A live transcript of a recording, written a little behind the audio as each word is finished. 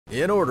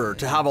In order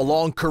to have a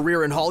long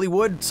career in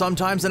Hollywood,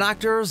 sometimes an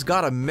actor's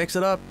gotta mix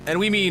it up. And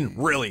we mean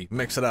really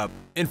mix it up.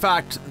 In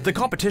fact, the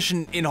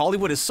competition in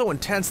Hollywood is so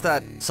intense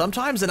that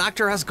sometimes an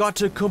actor has got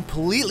to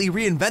completely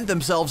reinvent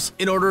themselves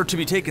in order to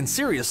be taken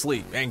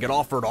seriously and get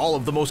offered all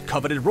of the most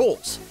coveted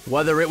roles.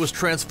 Whether it was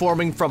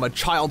transforming from a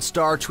child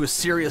star to a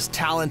serious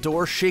talent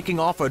or shaking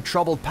off a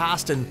troubled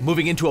past and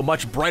moving into a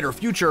much brighter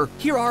future,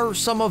 here are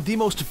some of the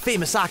most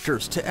famous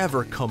actors to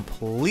ever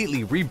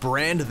completely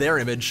rebrand their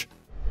image.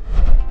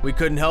 We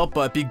couldn't help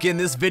but begin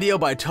this video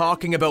by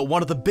talking about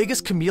one of the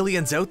biggest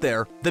chameleons out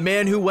there, the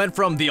man who went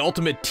from the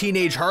ultimate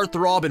teenage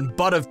heartthrob and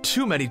butt of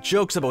too many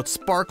jokes about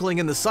sparkling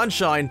in the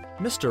sunshine,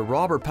 Mr.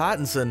 Robert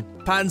Pattinson.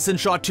 Pattinson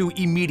shot to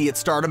immediate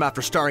stardom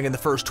after starring in the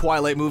first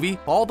Twilight movie,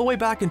 all the way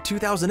back in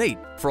 2008.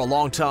 For a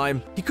long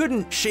time, he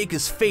couldn't shake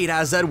his fate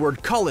as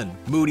Edward Cullen,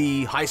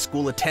 moody high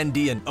school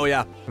attendee and, oh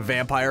yeah,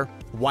 vampire.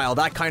 While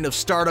that kind of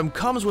stardom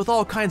comes with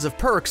all kinds of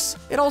perks,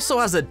 it also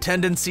has a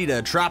tendency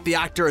to trap the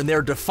actor in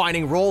their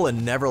defining role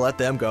and never let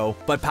them go.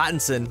 But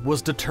Pattinson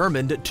was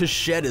determined to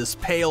shed his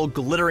pale,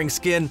 glittering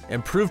skin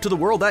and prove to the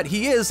world that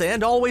he is,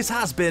 and always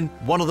has been,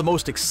 one of the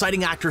most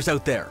exciting actors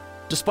out there.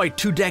 Despite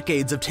 2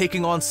 decades of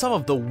taking on some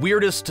of the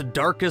weirdest,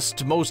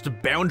 darkest, most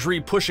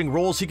boundary-pushing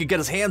roles he could get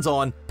his hands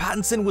on,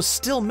 Pattinson was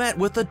still met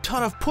with a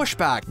ton of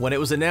pushback when it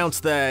was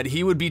announced that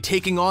he would be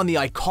taking on the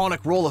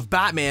iconic role of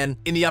Batman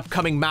in the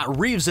upcoming Matt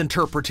Reeves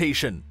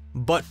interpretation.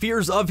 But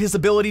fears of his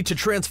ability to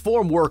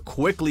transform were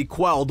quickly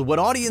quelled when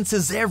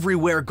audiences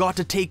everywhere got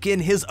to take in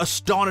his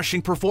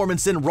astonishing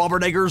performance in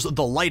Robert Eggers'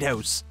 The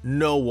Lighthouse.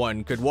 No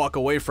one could walk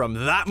away from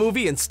that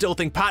movie and still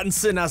think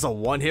Pattinson as a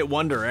one-hit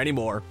wonder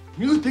anymore.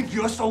 You think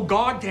you're so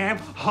goddamn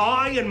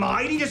high and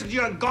mighty just because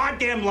you're a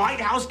goddamn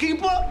lighthouse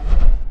keeper?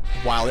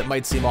 While it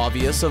might seem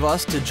obvious of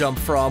us to jump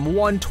from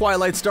one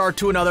Twilight star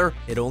to another,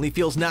 it only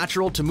feels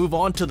natural to move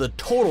on to the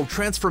total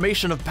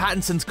transformation of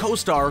Pattinson's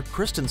co-star,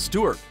 Kristen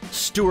Stewart.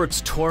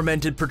 Stewart's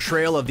tormented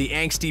portrayal of the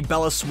angsty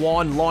Bella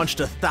Swan launched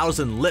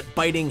 1,000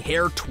 lip-biting,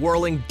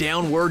 hair-twirling,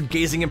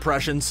 downward-gazing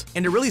impressions,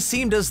 and it really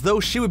seemed as though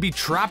she would be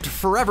trapped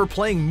forever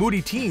playing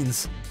moody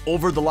teens.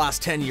 Over the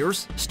last 10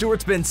 years,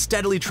 Stewart's been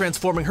steadily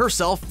transforming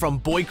herself from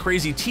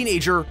boy-crazy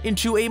teenager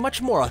into a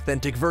much more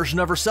authentic version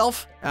of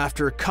herself.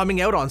 After coming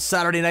out on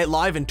Saturday Night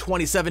Live in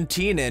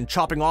 2017 and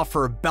chopping off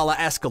her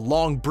Bella-esque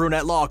long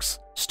brunette locks,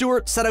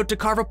 Stewart set out to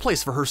carve a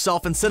place for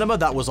herself in cinema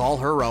that was all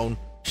her own.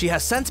 She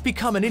has since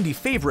become an indie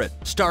favorite,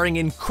 starring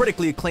in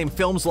critically acclaimed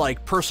films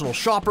like Personal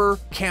Shopper,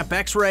 Camp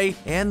X-Ray,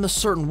 and The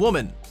Certain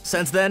Woman.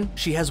 Since then,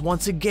 she has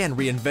once again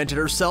reinvented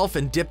herself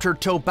and dipped her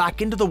toe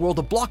back into the world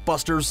of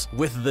blockbusters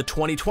with the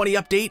 2020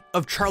 update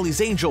of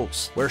Charlie's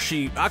Angels, where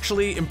she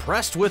actually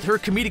impressed with her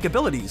comedic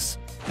abilities.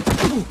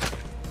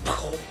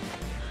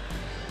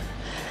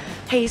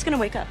 Hey, he's gonna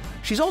wake up.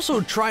 She's also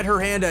tried her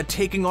hand at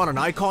taking on an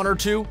icon or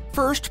two,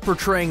 first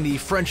portraying the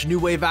French New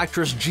Wave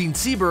actress Jean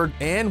Seberg,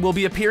 and will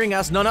be appearing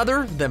as none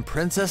other than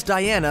Princess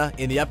Diana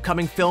in the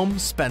upcoming film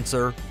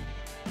Spencer.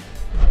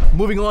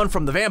 Moving on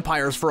from the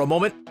vampires for a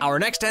moment, our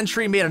next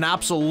entry made an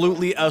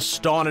absolutely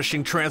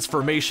astonishing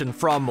transformation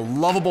from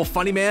lovable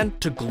funny man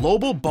to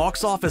global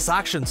box office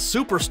action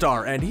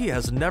superstar, and he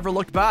has never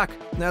looked back.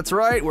 That's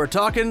right, we're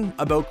talking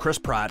about Chris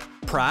Pratt.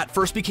 Pratt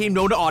first became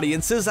known to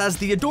audiences as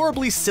the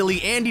adorably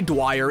silly Andy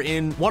Dwyer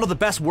in one of the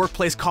best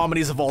workplace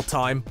comedies of all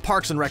time,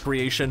 Parks and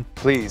Recreation.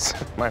 Please,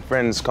 my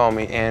friends call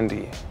me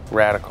Andy.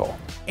 Radical.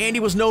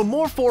 Andy was known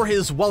more for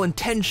his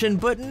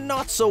well-intentioned but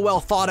not so well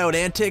thought-out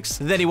antics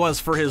than he was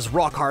for his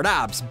rock-hard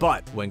abs,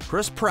 but when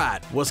Chris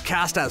Pratt was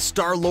cast as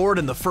Star-Lord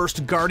in the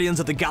first Guardians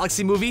of the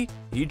Galaxy movie,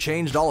 he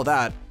changed all of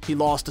that. He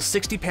lost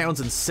 60 pounds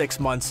in 6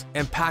 months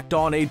and packed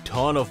on a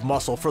ton of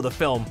muscle for the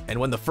film, and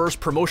when the first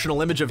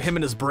promotional image of him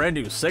and his brand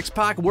new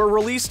six-pack were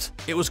released,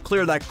 it was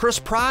clear that Chris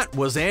Pratt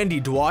was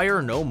Andy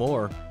Dwyer no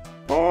more.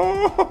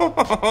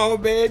 Oh,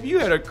 babe, you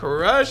had a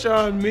crush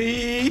on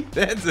me.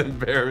 That's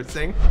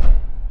embarrassing.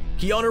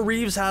 Keanu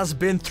Reeves has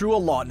been through a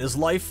lot in his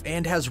life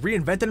and has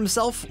reinvented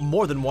himself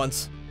more than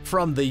once.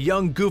 From the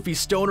young, goofy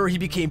stoner he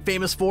became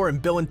famous for in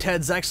Bill and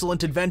Ted's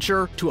Excellent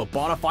Adventure, to a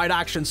bona fide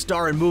action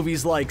star in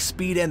movies like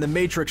Speed and the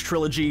Matrix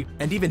trilogy,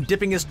 and even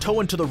dipping his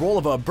toe into the role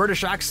of a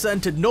British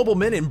accented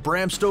nobleman in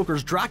Bram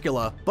Stoker's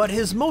Dracula. But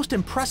his most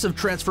impressive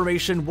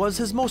transformation was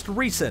his most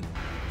recent.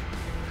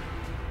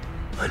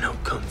 I know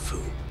Kung Fu.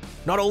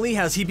 Not only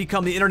has he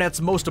become the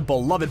internet's most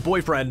beloved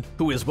boyfriend,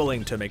 who is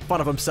willing to make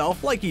fun of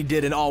himself like he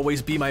did in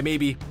Always Be My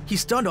Maybe, he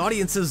stunned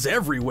audiences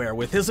everywhere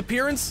with his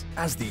appearance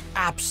as the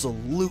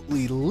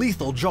absolutely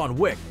lethal John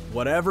Wick.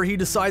 Whatever he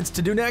decides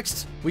to do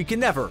next, we can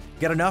never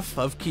get enough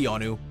of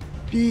Keanu.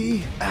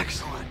 Be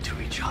excellent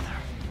to each other.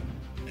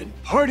 And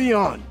party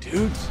on,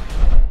 dudes.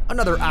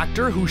 Another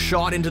actor who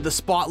shot into the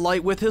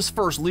spotlight with his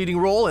first leading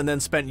role and then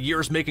spent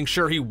years making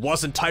sure he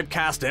wasn't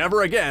typecast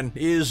ever again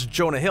is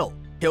Jonah Hill.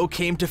 Hill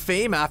came to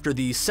fame after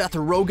the Seth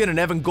Rogen and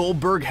Evan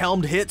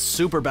Goldberg-helmed hit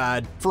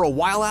Superbad. For a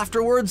while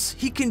afterwards,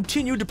 he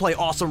continued to play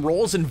awesome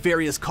roles in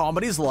various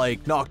comedies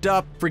like Knocked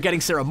Up, Forgetting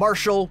Sarah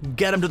Marshall,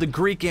 Get Him to the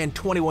Greek, and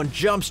 21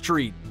 Jump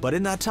Street. But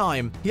in that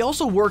time, he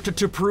also worked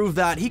to prove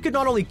that he could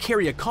not only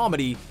carry a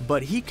comedy,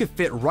 but he could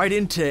fit right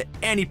into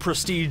any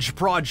prestige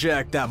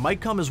project that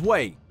might come his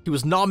way. He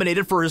was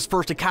nominated for his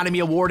first Academy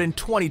Award in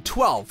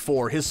 2012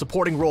 for his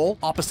supporting role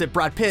opposite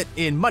Brad Pitt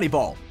in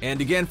Moneyball, and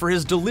again for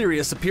his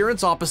delirious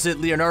appearance opposite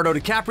Leonardo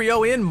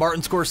DiCaprio in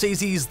Martin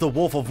Scorsese's The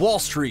Wolf of Wall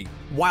Street.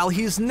 While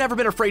he's never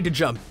been afraid to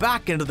jump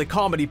back into the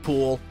comedy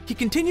pool, he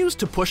continues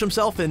to push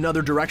himself in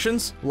other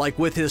directions, like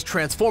with his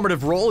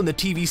transformative role in the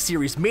TV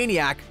series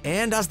Maniac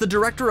and as the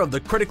director of the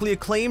critically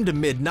acclaimed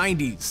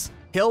mid-90s.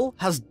 Hill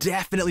has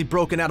definitely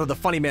broken out of the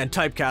funny man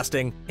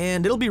typecasting,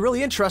 and it'll be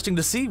really interesting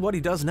to see what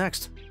he does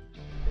next.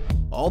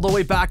 All the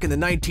way back in the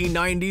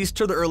 1990s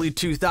to the early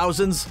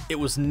 2000s, it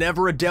was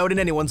never a doubt in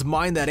anyone's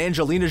mind that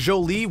Angelina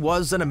Jolie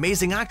was an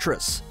amazing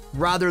actress.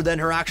 Rather than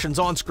her actions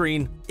on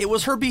screen, it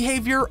was her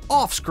behavior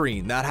off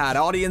screen that had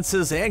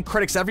audiences and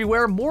critics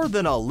everywhere more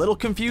than a little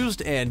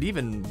confused and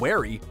even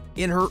wary.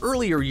 In her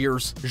earlier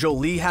years,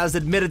 Jolie has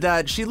admitted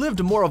that she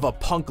lived more of a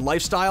punk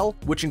lifestyle,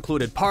 which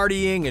included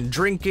partying and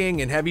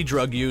drinking and heavy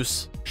drug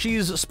use.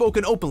 She's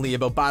spoken openly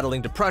about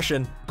battling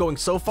depression, going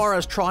so far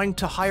as trying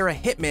to hire a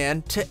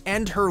hitman to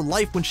end her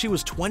life when she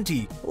was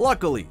 20.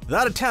 Luckily,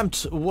 that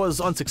attempt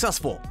was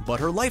unsuccessful, but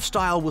her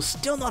lifestyle was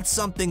still not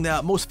something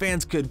that most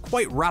fans could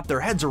quite wrap their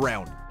heads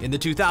around. In the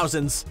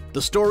 2000s,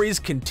 the stories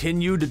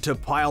continued to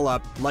pile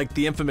up, like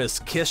the infamous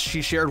kiss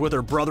she shared with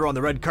her brother on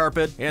the red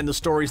carpet, and the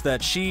stories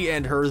that she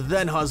and her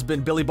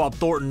then-husband Billy Bob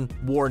Thornton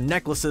wore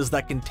necklaces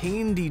that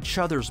contained each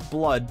other's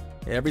blood.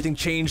 Everything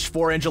changed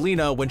for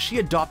Angelina when she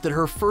adopted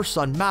her first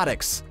son,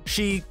 Maddox.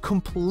 She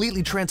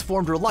completely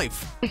transformed her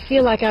life. I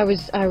feel like I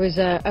was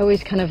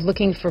always kind of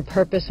looking for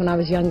purpose when I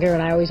was younger,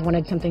 and I always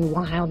wanted something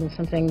wild and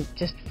something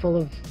just full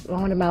of, I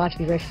wanted my life to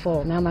be very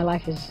full. Now my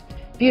life is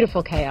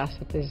beautiful chaos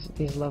with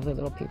these lovely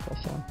little people.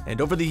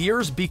 And over the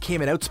years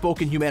became an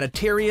outspoken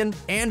humanitarian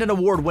and an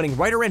award-winning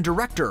writer and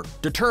director,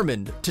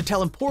 determined to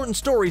tell important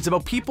stories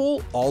about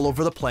people all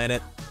over the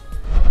planet.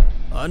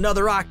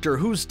 Another actor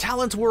whose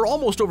talents were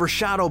almost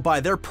overshadowed by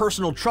their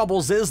personal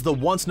troubles is the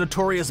once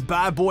notorious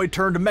bad boy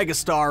turned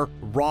megastar,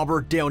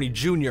 Robert Downey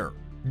Jr.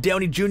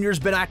 Downey Jr.'s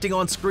been acting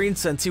on screen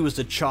since he was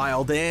a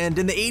child, and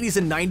in the 80s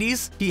and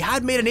 90s, he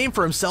had made a name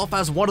for himself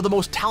as one of the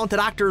most talented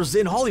actors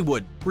in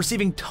Hollywood,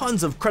 receiving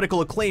tons of critical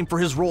acclaim for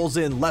his roles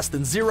in Less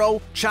Than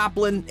Zero,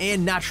 Chaplin,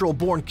 and Natural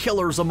Born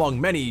Killers, among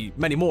many,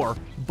 many more.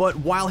 But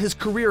while his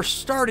career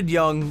started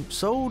young,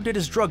 so did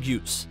his drug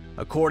use.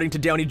 According to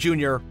Downey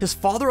Jr., his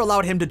father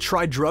allowed him to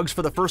try drugs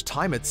for the first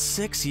time at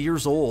 6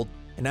 years old,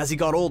 and as he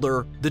got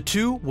older, the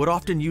two would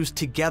often use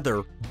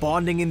together,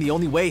 bonding in the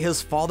only way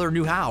his father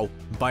knew how.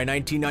 By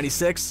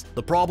 1996,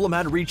 the problem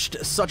had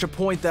reached such a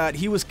point that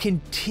he was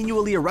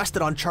continually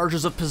arrested on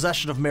charges of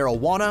possession of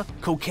marijuana,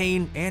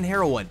 cocaine, and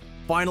heroin.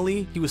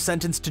 Finally, he was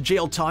sentenced to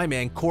jail time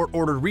and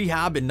court-ordered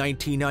rehab in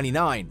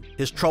 1999.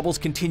 His troubles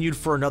continued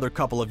for another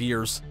couple of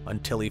years,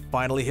 until he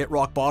finally hit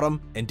rock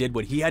bottom and did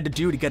what he had to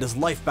do to get his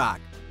life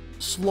back.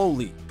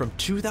 Slowly, from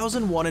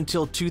 2001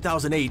 until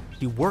 2008,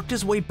 he worked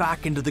his way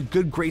back into the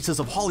good graces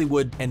of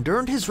Hollywood and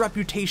earned his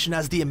reputation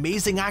as the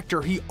amazing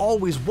actor he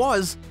always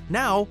was,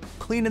 now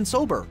clean and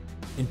sober.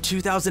 In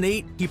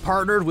 2008, he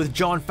partnered with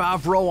Jon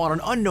Favreau on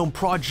an unknown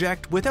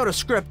project without a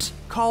script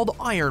called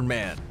Iron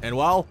Man. And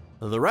well,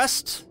 the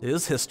rest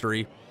is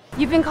history.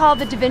 You've been called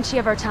the Da Vinci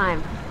of our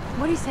time.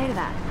 What do you say to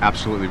that?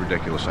 Absolutely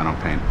ridiculous. I don't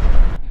paint.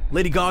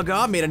 Lady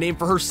Gaga made a name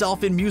for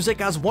herself in music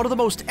as one of the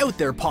most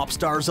out-there pop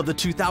stars of the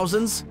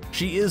 2000s.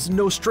 She is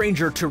no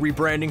stranger to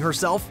rebranding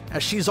herself,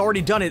 as she's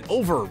already done it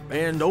over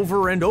and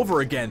over and over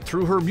again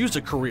through her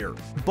music career.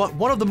 But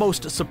one of the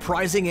most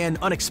surprising and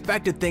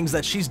unexpected things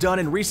that she's done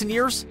in recent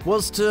years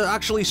was to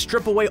actually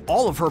strip away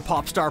all of her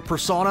pop star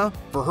persona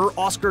for her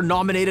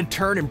Oscar-nominated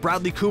turn in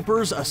Bradley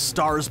Cooper's A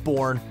Star Is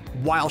Born.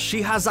 While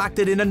she has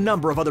acted in a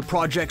number of other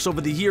projects over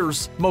the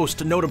years,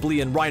 most notably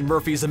in Ryan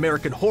Murphy's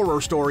American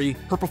Horror Story,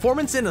 her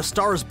performance in A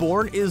Star Is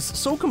Born is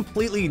so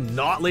completely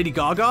not Lady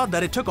Gaga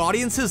that it took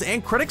audiences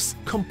and critics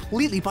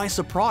completely by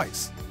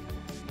surprise.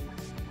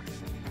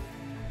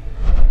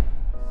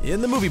 In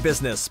the movie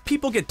business,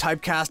 people get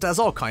typecast as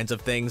all kinds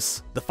of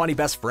things. The funny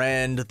best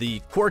friend,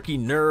 the quirky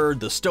nerd,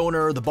 the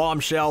stoner, the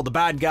bombshell, the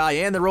bad guy,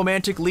 and the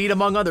romantic lead,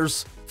 among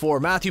others. For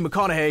Matthew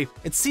McConaughey,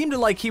 it seemed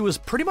like he was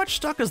pretty much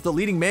stuck as the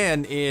leading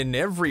man in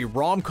every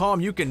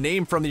rom-com you can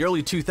name from the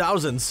early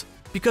 2000s.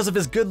 Because of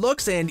his good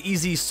looks and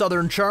easy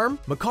southern charm,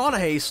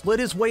 McConaughey slid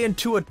his way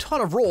into a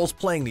ton of roles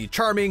playing the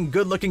charming,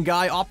 good-looking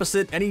guy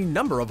opposite any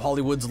number of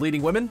Hollywood's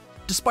leading women.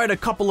 Despite a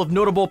couple of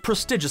notable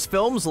prestigious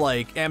films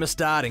like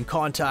Amistad and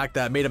Contact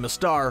that made him a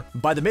star,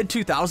 by the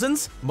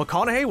mid-2000s,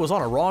 McConaughey was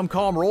on a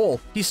rom-com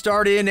roll. He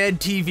starred in Ed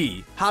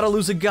TV, How to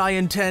Lose a Guy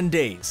in 10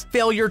 Days,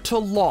 Failure to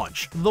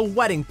Launch, The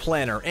Wedding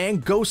Planner,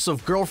 and Ghosts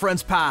of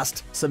Girlfriends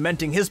Past,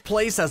 cementing his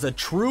place as a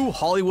true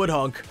Hollywood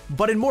hunk.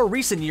 But in more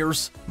recent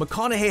years,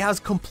 McConaughey has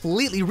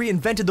completely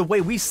reinvented the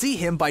way we see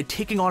him by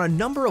taking on a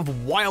number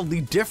of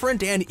wildly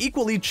different and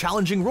equally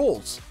challenging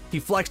roles. He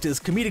flexed his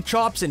comedic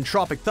chops in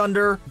Tropic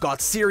Thunder, got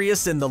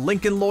serious in The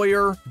Lincoln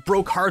Lawyer,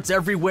 broke hearts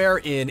everywhere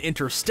in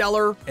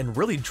Interstellar, and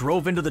really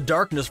drove into the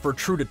darkness for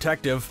True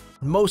Detective.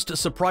 Most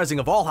surprising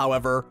of all,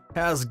 however,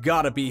 has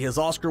gotta be his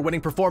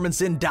Oscar-winning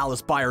performance in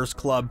Dallas Buyers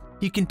Club.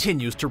 He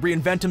continues to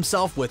reinvent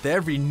himself with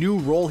every new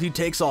role he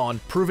takes on,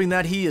 proving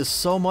that he is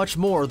so much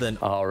more than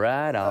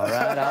Alright.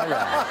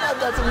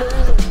 That's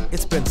amazing.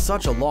 It's been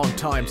such a long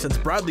time since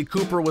Bradley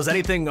Cooper was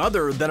anything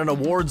other than an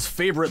awards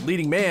favorite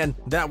leading man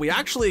that we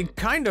actually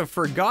kind of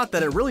forgot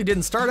that it really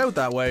didn't start out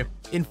that way.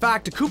 In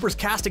fact, Cooper's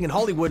casting in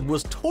Hollywood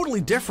was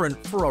totally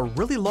different for a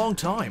really long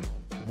time.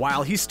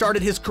 While he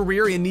started his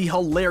career in the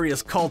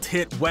hilarious cult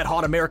hit Wet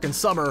Hot American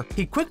Summer,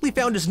 he quickly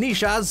found his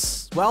niche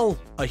as, well,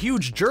 a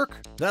huge jerk.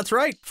 That's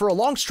right, for a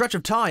long stretch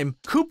of time,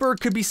 Cooper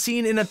could be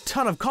seen in a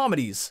ton of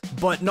comedies,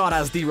 but not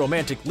as the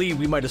romantic lead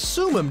we might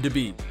assume him to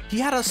be. He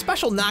had a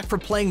special knack for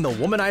playing the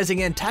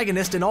womanizing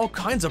antagonist in all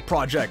kinds of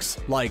projects,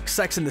 like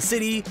Sex and the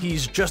City,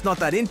 He's Just Not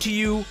That Into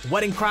You,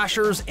 Wedding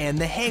Crashers, and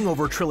the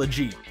Hangover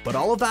trilogy. But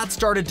all of that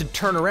started to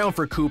turn around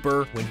for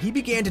Cooper when he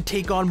began to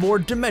take on more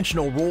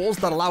dimensional roles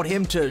that allowed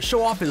him to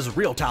show off his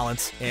real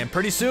talents. And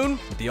pretty soon,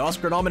 the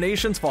Oscar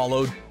nominations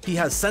followed. He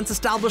has since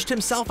established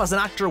himself as an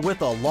actor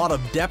with a lot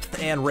of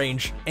depth and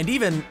range, and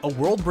even a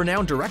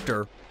world-renowned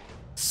director.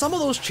 Some of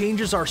those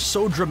changes are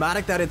so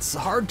dramatic that it's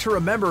hard to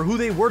remember who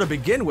they were to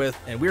begin with,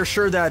 and we're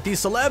sure that these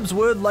celebs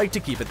would like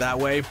to keep it that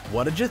way.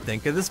 What did you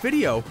think of this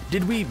video?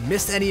 Did we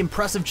miss any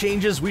impressive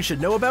changes we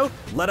should know about?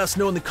 Let us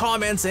know in the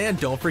comments, and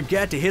don't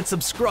forget to hit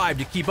subscribe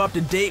to keep up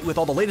to date with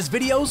all the latest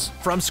videos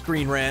from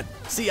Screen Rant.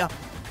 See ya!